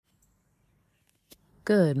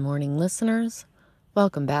Good morning, listeners.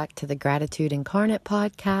 Welcome back to the Gratitude Incarnate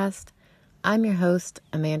podcast. I'm your host,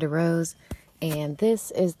 Amanda Rose, and this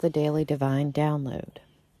is the Daily Divine Download.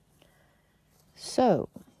 So,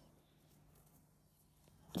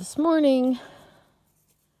 this morning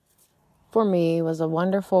for me was a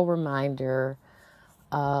wonderful reminder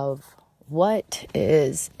of what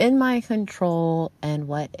is in my control and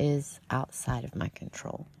what is outside of my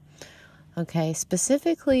control. Okay,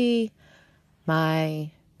 specifically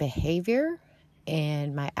my behavior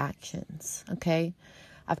and my actions. Okay,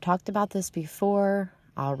 I've talked about this before.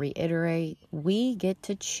 I'll reiterate. We get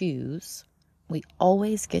to choose. We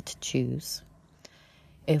always get to choose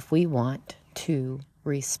if we want to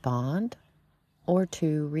respond or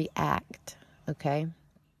to react. Okay,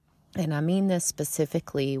 and I mean this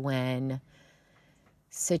specifically when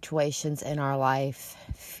situations in our life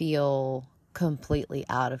feel completely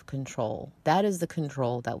out of control. That is the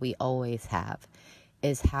control that we always have,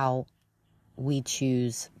 is how we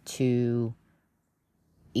choose to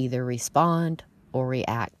either respond or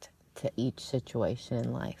react to each situation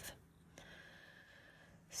in life.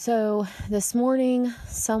 So this morning,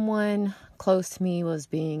 someone close to me was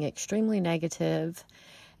being extremely negative,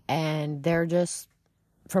 and they're just,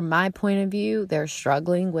 from my point of view, they're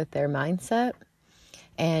struggling with their mindset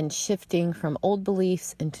and shifting from old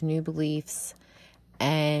beliefs into new beliefs.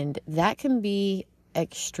 And that can be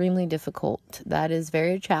extremely difficult. That is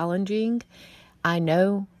very challenging. I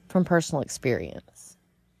know from personal experience.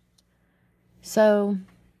 So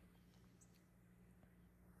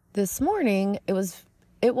this morning, it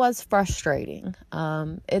was frustrating.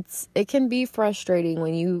 It can be frustrating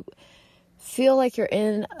when you feel like you're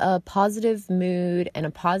in a positive mood and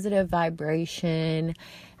a positive vibration,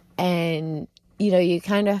 and you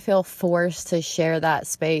kind of feel forced to share that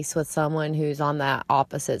space with someone who's on that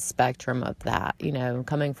opposite spectrum of that,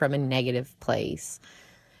 coming from a negative place.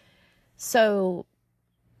 So,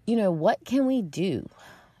 what can we do?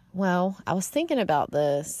 Well, I was thinking about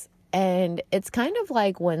this, and it's kind of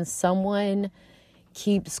like when someone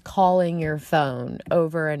keeps calling your phone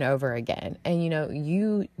over and over again, and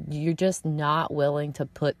you're just not willing to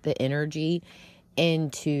put the energy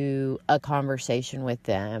into a conversation with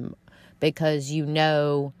them, because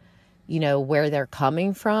where they're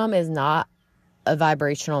coming from is not a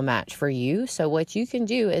vibrational match for you. So what you can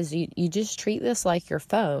do is you just treat this like your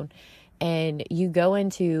phone, and you go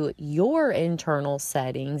into your internal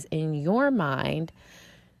settings in your mind,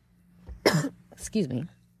 excuse me,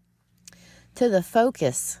 to the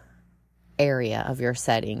focus area of your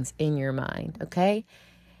settings in your mind, okay?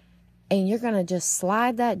 And you're going to just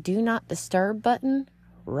slide that do not disturb button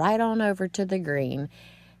right on over to the green,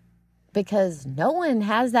 because no one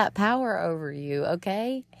has that power over you,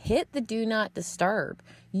 okay? Hit the do not disturb.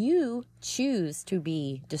 You choose to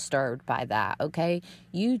be disturbed by that, okay?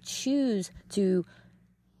 You choose to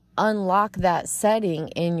unlock that setting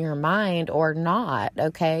in your mind or not,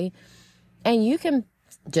 okay? And you can,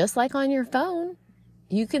 just like on your phone,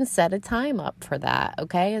 you can set a time up for that,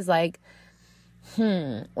 okay? It's like,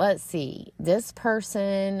 let's see, this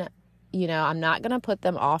person, I'm not going to put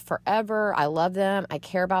them off forever. I love them. I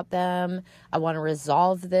care about them. I want to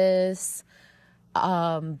resolve this.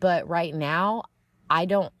 But right now,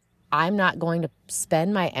 I'm not going to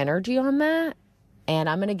spend my energy on that. And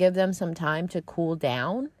I'm going to give them some time to cool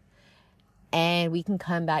down. And we can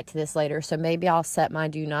come back to this later. So maybe I'll set my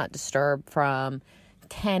do not disturb from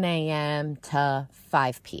 10 a.m. to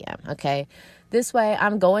 5 p.m. Okay. This way,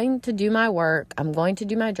 I'm going to do my work, I'm going to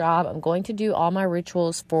do my job, I'm going to do all my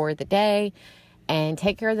rituals for the day and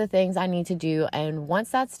take care of the things I need to do. And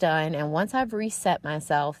once that's done, and once I've reset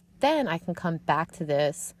myself, then I can come back to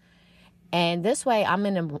this. And this way, I'm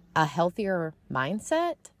in a healthier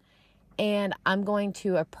mindset, and I'm going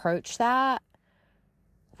to approach that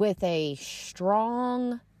with a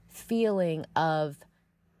strong feeling of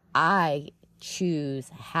I choose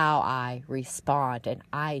how I respond, and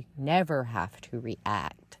I never have to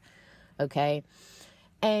react. Okay.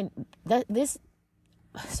 And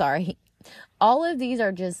all of these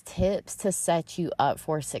are just tips to set you up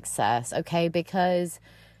for success. Okay. Because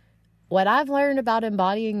what I've learned about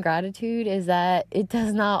embodying gratitude is that it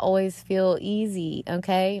does not always feel easy.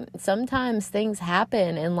 Okay. Sometimes things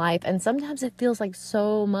happen in life, and sometimes it feels like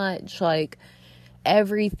so much like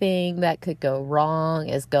everything that could go wrong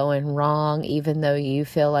is going wrong, even though you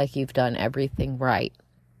feel like you've done everything right.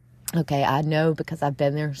 Okay, I know, because I've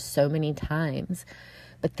been there so many times.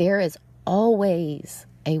 But there is always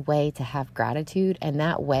a way to have gratitude, and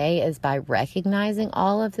that way is by recognizing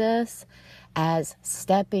all of this as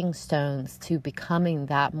stepping stones to becoming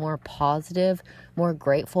that more positive, more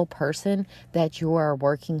grateful person that you are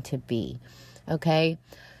working to be. Okay.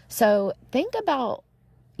 So think about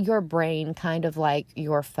your brain kind of like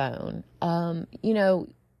your phone.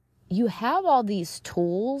 You have all these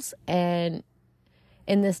tools and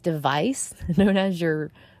in this device known as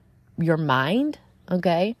your mind,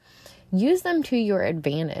 okay? Use them to your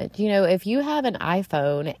advantage. If you have an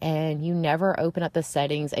iPhone and you never open up the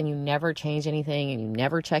settings and you never change anything and you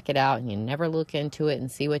never check it out and you never look into it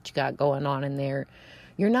and see what you got going on in there,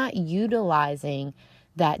 you're not utilizing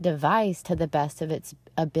that device to the best of its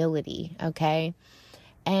ability, okay?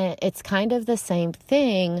 And it's kind of the same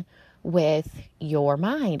thing with your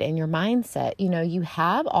mind and your mindset. You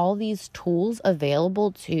have all these tools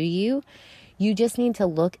available to you. You just need to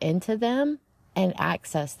look into them and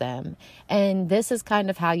access them. And this is kind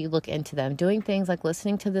of how you look into them. Doing things like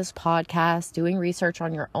listening to this podcast, doing research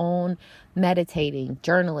on your own, meditating,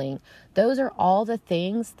 journaling. Those are all the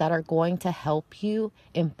things that are going to help you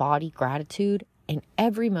embody gratitude in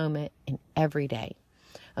every moment, in every day.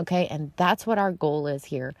 Okay, and that's what our goal is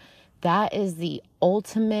here. That is the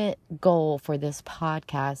ultimate goal for this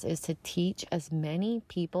podcast, is to teach as many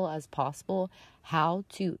people as possible how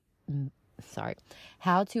to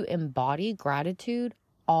embody gratitude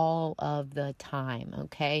all of the time,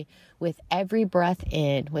 okay? With every breath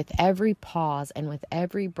in, with every pause, and with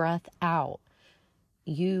every breath out,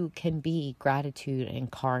 you can be gratitude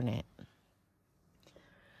incarnate.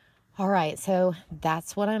 All right, so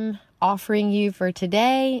that's what I'm offering you for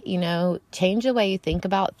today. Change the way you think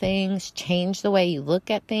about things, change the way you look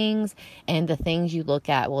at things, and the things you look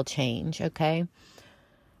at will change, okay?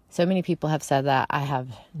 So many people have said that. I have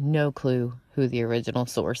no clue who the original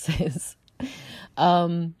source is.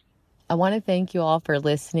 I want to thank you all for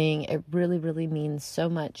listening. It really, really means so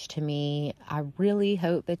much to me. I really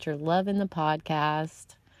hope that you're loving the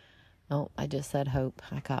podcast. Oh, I just said hope.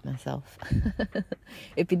 I caught myself.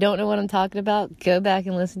 If you don't know what I'm talking about, go back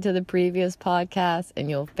and listen to the previous podcast and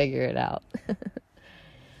you'll figure it out.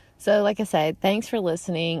 So like I said, thanks for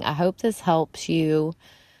listening. I hope this helps you.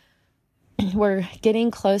 We're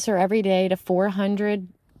getting closer every day to 400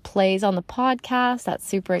 plays on the podcast. That's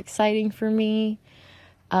super exciting for me.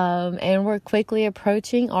 And we're quickly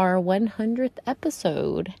approaching our 100th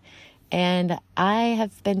episode. And I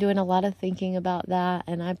have been doing a lot of thinking about that,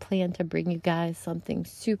 and I plan to bring you guys something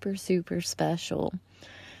super, super special.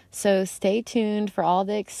 So stay tuned for all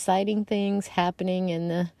the exciting things happening in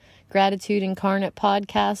the Gratitude Incarnate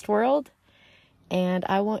podcast world. And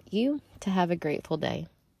I want you to have a grateful day.